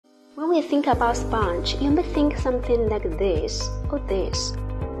When we think about sponge, you may think something like this or this.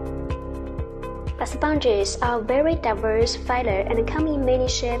 But sponges are very diverse phyla and come in many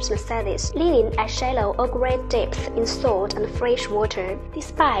shapes and sizes, living at shallow or great depth in salt and fresh water.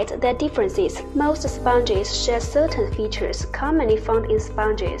 Despite their differences, most sponges share certain features commonly found in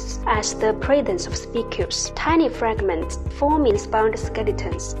sponges, as the presence of spicules, tiny fragments forming sponge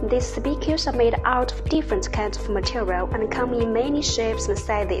skeletons. These spicules are made out of different kinds of material and come in many shapes and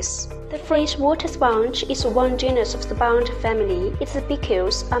sizes. The freshwater sponge is one genus of sponge family. Its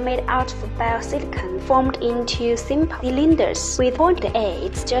spicules are made out of biosilicon formed into simple cylinders with pointed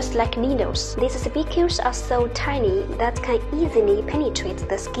ends just like needles. These spicules are so tiny that can easily penetrate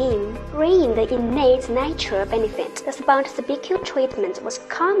the skin, bringing the innate natural benefit. The sponge spicule treatment was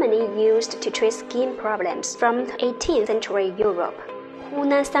commonly used to treat skin problems from 18th century Europe.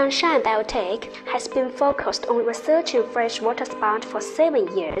 Hunan Sunshine Biotech has been focused on researching freshwater sponge for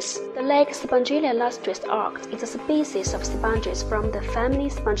 7 years. The lake Spongilia lustris ox is a species of sponges from the family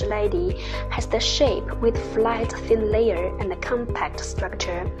Spongelidae, has the shape with flat thin layer and a compact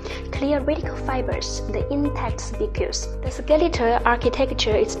structure, clear radical fibers, and intact spicules. The skeletal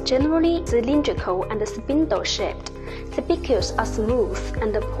architecture is generally cylindrical and spindle-shaped. Spicules are smooth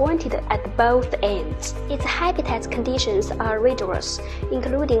and pointed at both ends. Its habitat conditions are rigorous,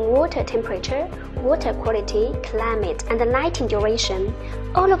 including water temperature, water quality, climate, and lighting duration.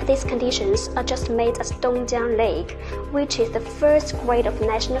 All of these conditions are just made at Dongjiang Lake, which is the first grade of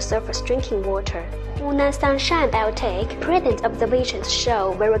national surface drinking water. Hunan Sunshine Biotech present observations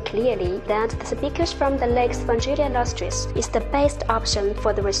show very clearly that the spicules from the lake Spongilia lustris is the best option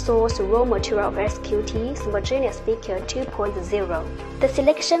for the resource raw material of SQT Spongilia spicule 2.0. The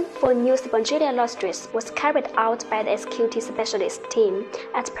selection for new Spongilia lustris was carried out by the SQT specialist team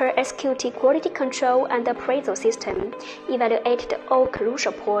as per SQT quality control and appraisal system, evaluated all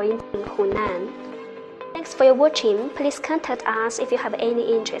crucial points in Hunan. Thanks for your watching. Please contact us if you have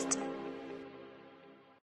any interest.